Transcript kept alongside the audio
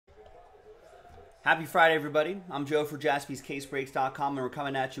Happy Friday, everybody. I'm Joe for JaspysCaseBreaks.com, and we're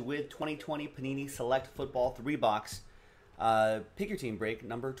coming at you with 2020 Panini Select Football 3-box Pick Your Team break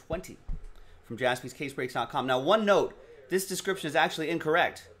number 20 from JaspysCaseBreaks.com. Now, one note, this description is actually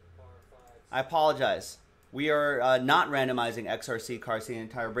incorrect. I apologize. We are not randomizing XRC cards the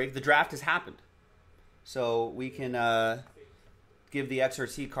entire break. The draft has happened, so we can give the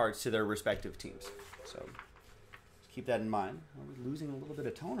XRC cards to their respective teams. So keep that in mind. We're losing a little bit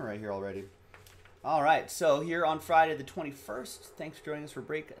of toner right here already. All right, so here on Friday the 21st, thanks for joining us for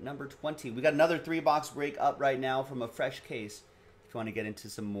break number 20. We got another 3-box break up right now from a fresh case if you want to get into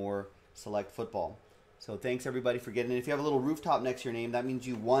some more select football. So thanks, everybody, for getting in. If you have a little rooftop next to your name, that means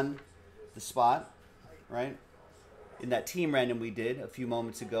you won the spot, right, in that team random we did a few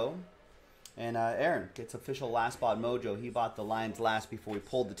moments ago. And Aaron gets official last spot mojo. He bought the Lions last before we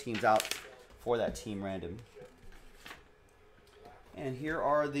pulled the teams out for that team random. And here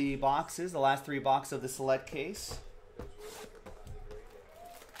are the boxes, the last 3 boxes of the select case.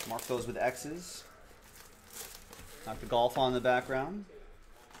 Mark those with X's. Knock the golf on in the background.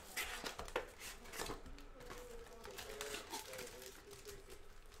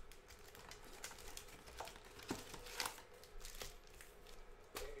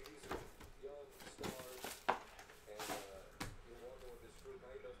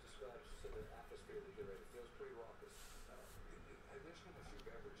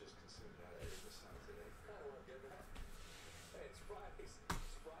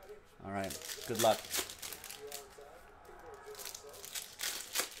 All right, good luck.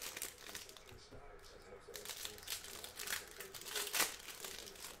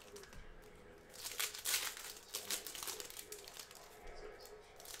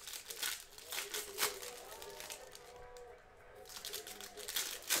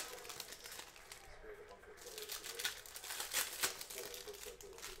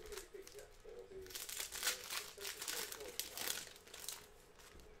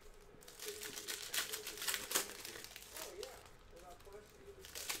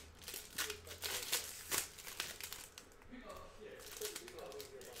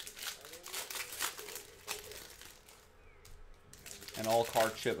 And all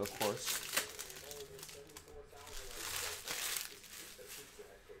card chip, of course.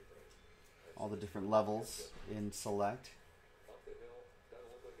 All the different levels in select.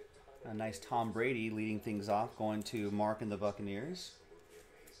 A nice Tom Brady leading things off, going to Mark and the Buccaneers.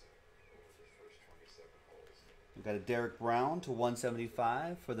 We've got a Derek Brown to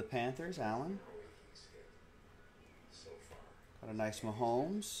 175 for the Panthers, Allen. Got a nice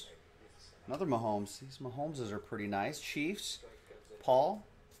Mahomes. Another Mahomes. These Mahomeses are pretty nice. Chiefs. Paul.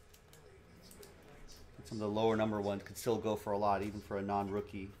 Some of the lower number ones could still go for a lot, even for a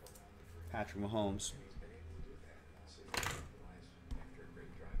non-rookie Patrick Mahomes.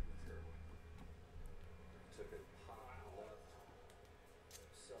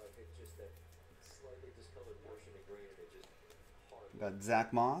 We've got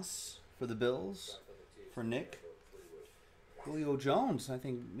Zach Moss for the Bills, for Nick. Julio Jones, I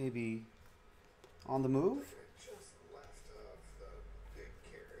think maybe on the move.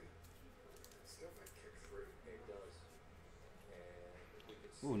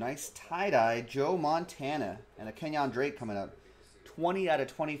 Ooh, nice tie-dye, Joe Montana, and a Kenyon Drake coming up. 20 out of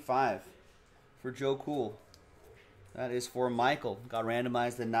 25 for Joe Cool. That is for Michael. Got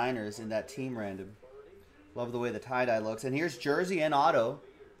randomized the Niners in that team random. Love the way the tie-dye looks. And here's jersey and auto.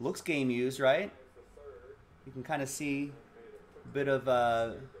 Looks game used, right? You can kind of see a bit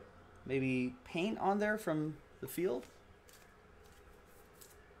of maybe paint on there from the field.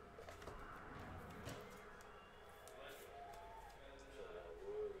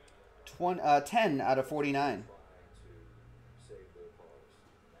 10 out of 49.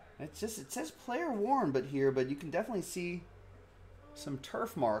 It's just, it says player worn but you can definitely see some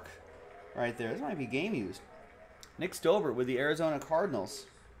turf mark right there. This might be game used. Nick Stobert with the Arizona Cardinals.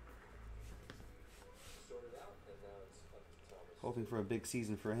 Hoping for a big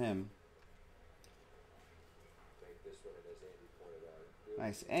season for him.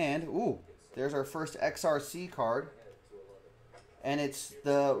 Nice. And ooh, there's our first XRC card. And it's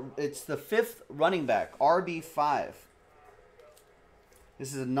the 5th running back, RB5.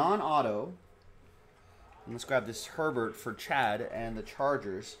 This is a non-auto. And let's grab this Herbert for Chad and the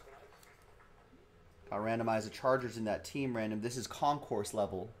Chargers. I'll randomize the Chargers in that team random. This is concourse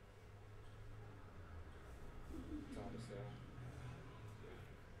level.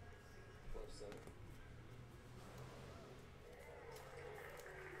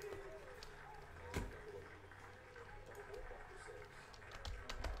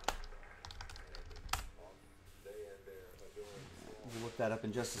 that up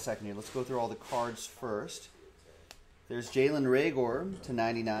in just a second here. Let's go through all the cards first. There's Jalen Reagor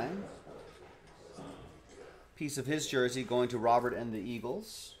 /99. Piece of his jersey going to Robert and the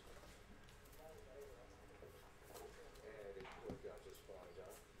Eagles.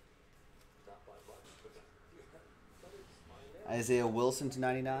 Isaiah Wilson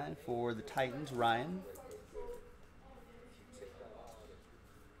 /99 for the Titans, Ryan.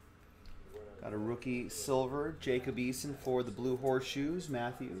 Got a rookie silver, Jacob Eason for the Blue Horseshoes,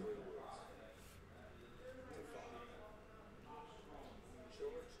 Matthew.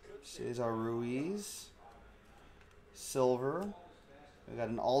 Cesar Ruiz, silver. We got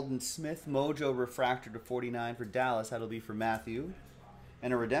an Alden Smith Mojo refractor /49 for Dallas. That'll be for Matthew.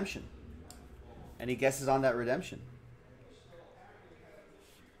 And a redemption. Any guesses on that redemption?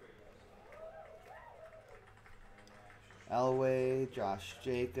 Elway, Josh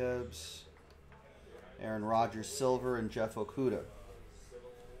Jacobs, Aaron Rodgers silver, and Jeff Okuda.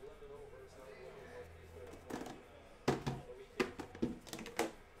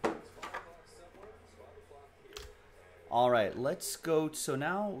 All right, let's go. So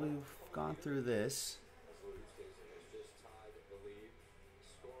now we've gone through this.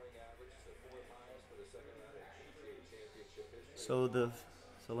 So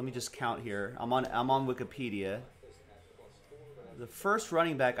let me just count here. I'm on Wikipedia. The first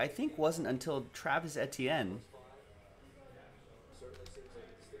running back, I think, wasn't until Travis Etienne.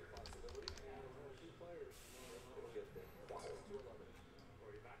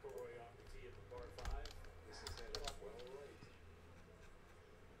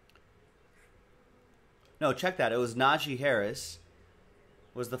 No, check that. It was Najee Harris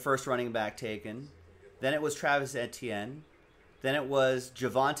was the first running back taken. Then it was Travis Etienne. Then it was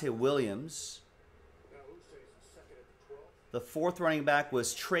Javonte Williams. The fourth running back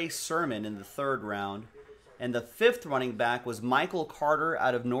was Trey Sermon in the third round. And the fifth running back was Michael Carter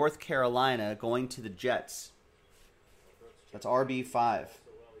out of North Carolina going to the Jets. That's RB5.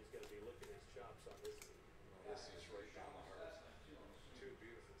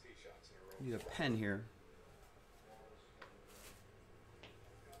 Need a pen here.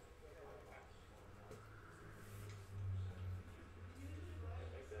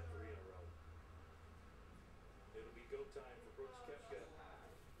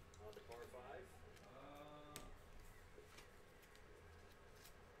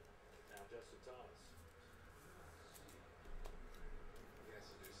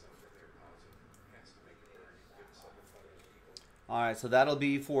 All right, so that'll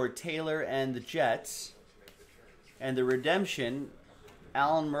be for Taylor and the Jets. And the redemption,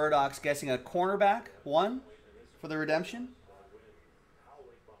 Alan Murdoch's guessing a cornerback, one for the redemption.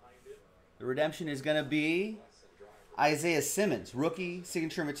 The redemption is going to be Isaiah Simmons, rookie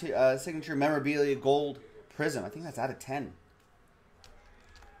signature memorabilia gold prism. I think that's out of 10.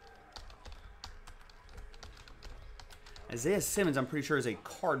 Isaiah Simmons, I'm pretty sure, is a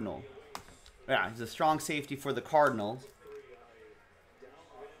Cardinal. Yeah, he's a strong safety for the Cardinals.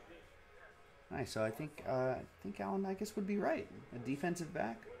 Nice. So I think Alan, I guess, would be right. A defensive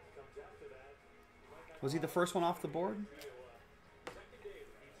back. Was he the first one off the board?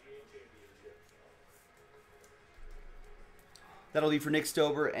 That'll be for Nick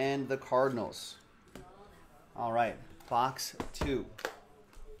Stober and the Cardinals. All right, box 2.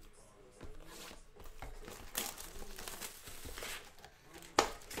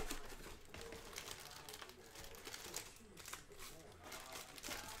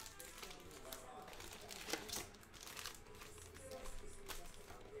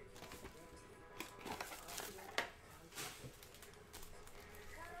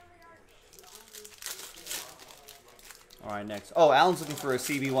 All right, next. Oh, Alan's looking for a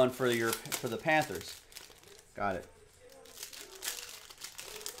CB1 for the Panthers. Got it.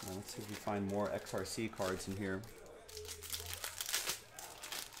 Now, let's see if we find more XRC cards in here.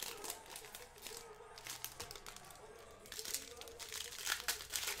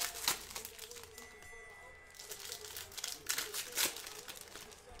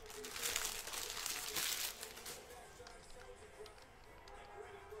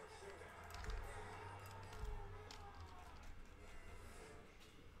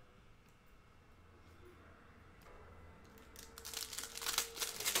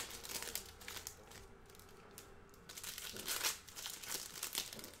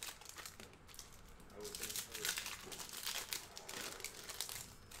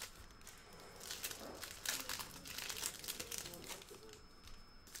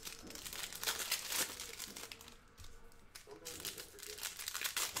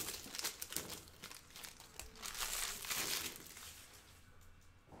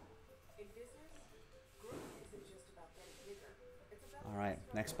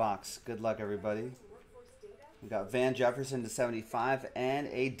 Next box. Good luck, everybody. We got Van Jefferson to 75 and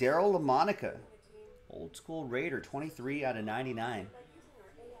a Daryl LaMonica. Old school Raider, 23 out of 99.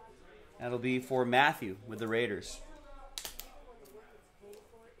 That'll be for Matthew with the Raiders.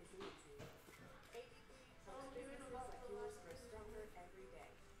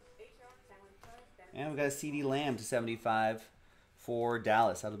 And we got a CD Lamb to 75 for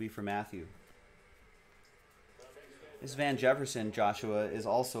Dallas. That'll be for Matthew. This Van Jefferson, Joshua, is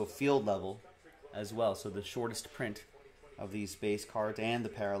also field level as well. So the shortest print of these base cards and the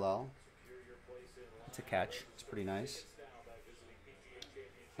parallel. It's a catch. It's pretty nice.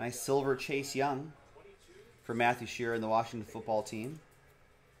 Nice silver Chase Young for Matthew Shearer and the Washington football team.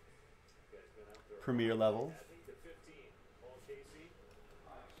 Premier level.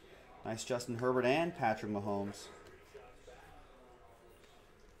 Nice Justin Herbert and Patrick Mahomes.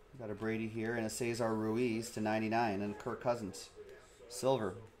 Got a Brady here and a Cesar Ruiz to 99 and Kirk Cousins.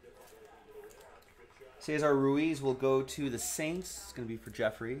 Silver. Cesar Ruiz will go to the Saints. It's going to be for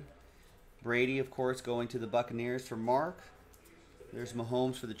Jeffrey. Brady, of course, going to the Buccaneers for Mark. There's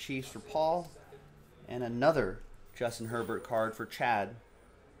Mahomes for the Chiefs for Paul. And another Justin Herbert card for Chad.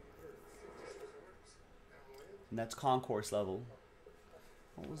 And that's concourse level.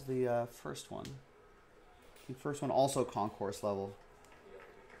 What was the first one? The first one also concourse level.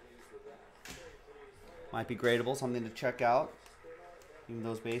 Might be gradable, something to check out. Even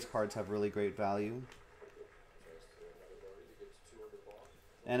those base cards have really great value.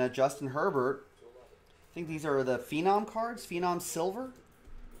 And a Justin Herbert. I think these are the Phenom cards. Phenom Silver.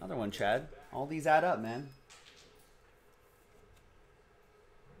 Another one, Chad. All these add up, man.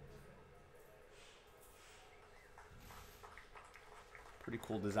 Pretty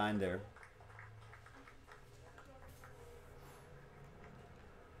cool design there.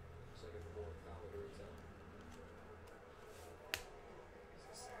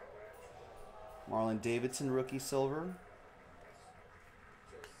 Marlon Davidson, rookie silver.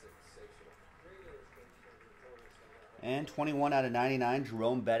 And 21 out of 99,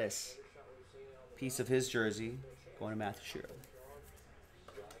 Jerome Bettis. Piece of his jersey going to Matthew Shearer.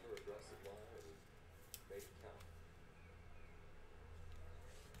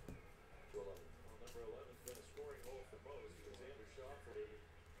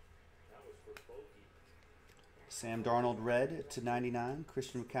 Sam Darnold red to 99,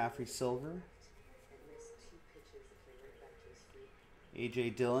 Christian McCaffrey silver. A.J.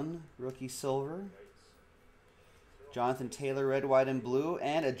 Dillon, rookie silver. Jonathan Taylor, red, white, and blue.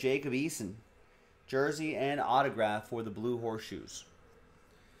 And a Jacob Eason, jersey and autograph for the Blue Horseshoes.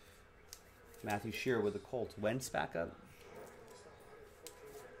 Matthew Shearer with the Colts. Wentz back up.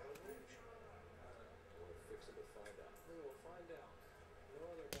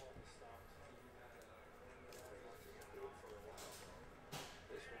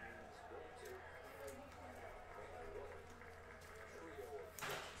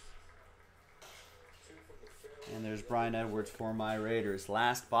 And there's Brian Edwards for my Raiders.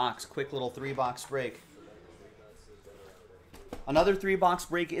 Last box. Quick little 3-box break. Another 3-box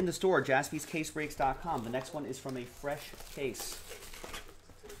break in the store. JaspysCaseBreaks.com. The next one is from a fresh case.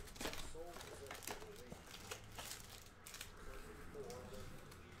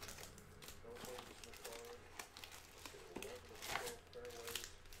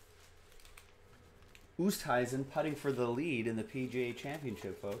 Oosthuizen putting for the lead in the PGA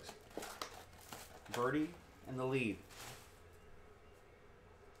Championship, folks. Birdie and the lead.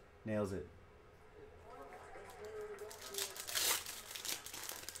 Nails it.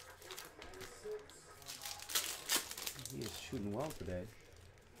 He is shooting well today.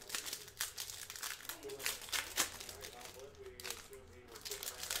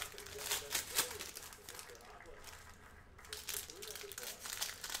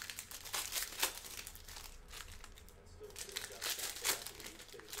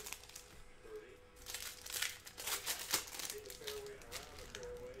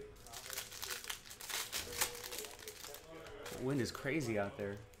 The wind is crazy out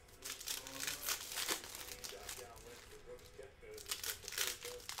there.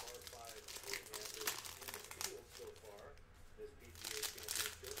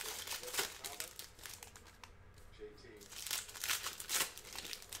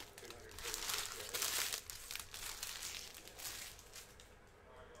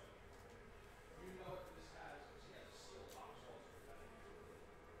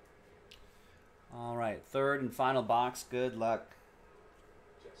 All right, third and final box. Good luck.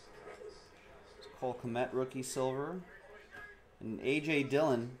 Cole Kmet, rookie silver. And A.J.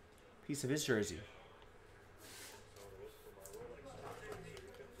 Dillon, piece of his jersey.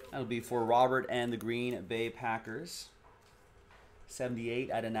 That'll be for Robert and the Green Bay Packers. 78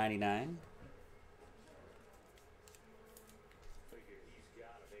 out of 99.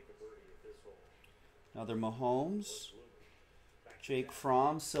 Another Mahomes. Jake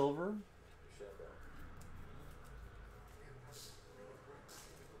Fromm, silver.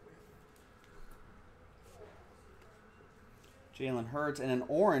 Jalen Hurts, and an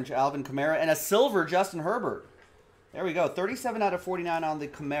orange Alvin Kamara, and a silver Justin Herbert. There we go. 37 out of 49 on the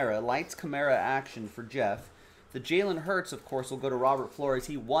Kamara. Lights Kamara action for Jeff. The Jalen Hurts, of course, will go to Robert Flores.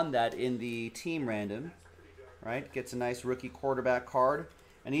 He won that in the team random. Right? Gets a nice rookie quarterback card.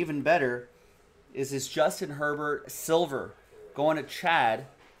 And even better is this Justin Herbert silver going to Chad,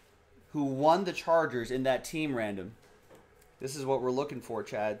 who won the Chargers in that team random. This is what we're looking for,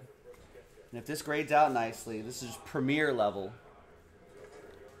 Chad. And if this grades out nicely, this is premier level.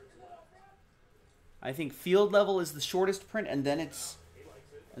 I think field level is the shortest print, and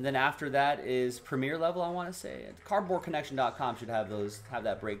then after that is premier level, I want to say. Cardboardconnection.com should have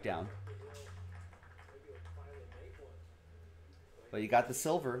that breakdown. But you got the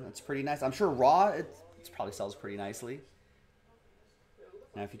silver. That's pretty nice. I'm sure raw it probably sells pretty nicely.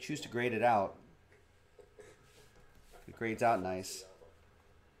 Now if you choose to grade it out, it grades out nice.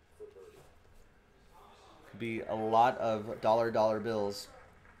 Could be a lot of dollar bills.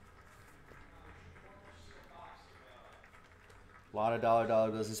 A lot of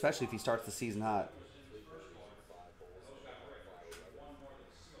dollar bills, especially if he starts the season hot.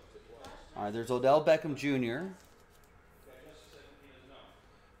 All right, there's Odell Beckham Jr.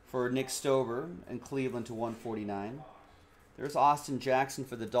 for Nick Stover and Cleveland to 149. There's Austin Jackson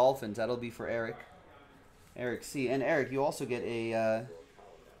for the Dolphins. That'll be for Eric. Eric C. And Eric, you also get a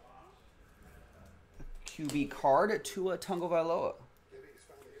QB card to a Tagovailoa.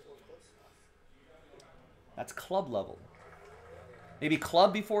 That's club level. Maybe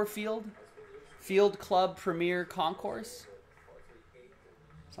club before field? Field, club, premier, concourse?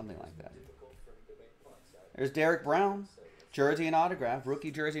 Something like that. There's Derek Brown. Jersey and autograph. Rookie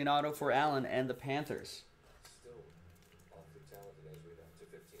jersey and auto for Allen and the Panthers.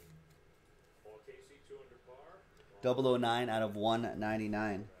 009 out of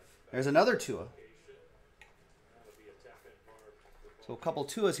 199. There's another Tua. So a couple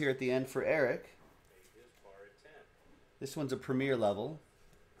Tuas here at the end for Eric. This one's a premier level.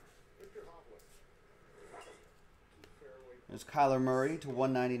 There's Kyler Murray to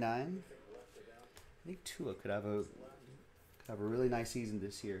 199. I think Tua could have a really nice season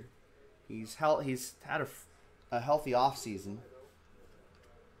this year. He's had a healthy offseason.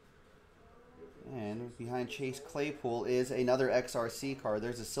 And behind Chase Claypool is another XRC card.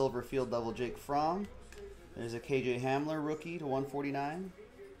 There's a silver field level Jake Fromm. There's a KJ Hamler rookie to 149.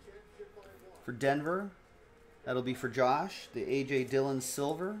 For Denver, that'll be for Josh. The AJ Dillon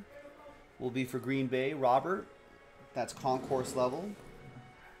silver will be for Green Bay, Robert. That's concourse level.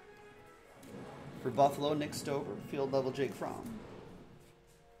 For Buffalo, Nick Stover, field level Jake Fromm.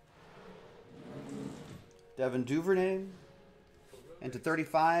 Devin Duvernay. And to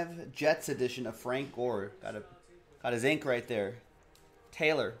 35, Jets edition of Frank Gore. Got his ink right there.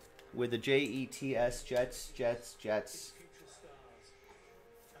 Taylor with the Jets, Jets.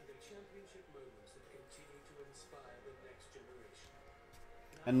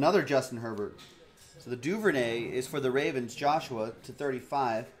 Another Justin Herbert. So the Duvernay is for the Ravens, Joshua, to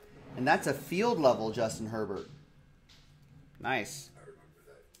 35. And that's a field level Justin Herbert. Nice.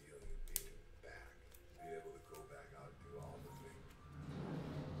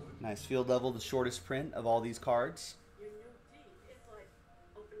 Nice field level, the shortest print of all these cards.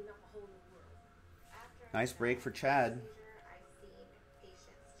 Nice break for Chad.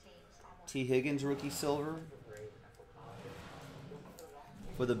 T. Higgins, rookie silver.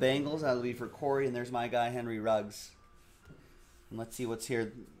 For the Bengals, that'll be for Corey, and there's my guy, Henry Ruggs. And let's see what's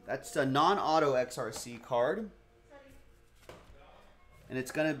here. That's a non-auto XRC card. And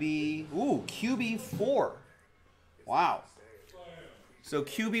it's going to be, QB4. Wow. So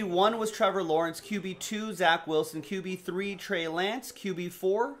QB1 was Trevor Lawrence, QB2 Zach Wilson, QB3 Trey Lance,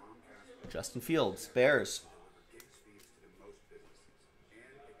 QB4 Justin Fields, Bears.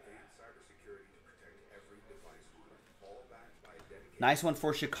 Nice one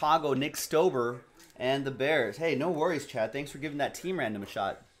for Chicago, Nick Stover and the Bears. Hey, no worries, Chad. Thanks for giving that team random a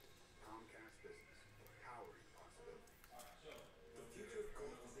shot.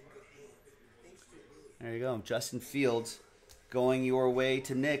 There you go, Justin Fields. Going your way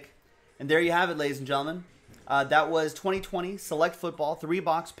to Nick. And there you have it, ladies and gentlemen. That was 2020 Select Football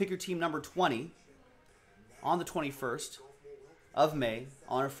 3-box. Pick your team number 20 on the 21st of May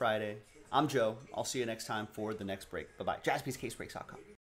on a Friday. I'm Joe. I'll see you next time for the next break. Bye-bye. JaspysCaseBreaks.com.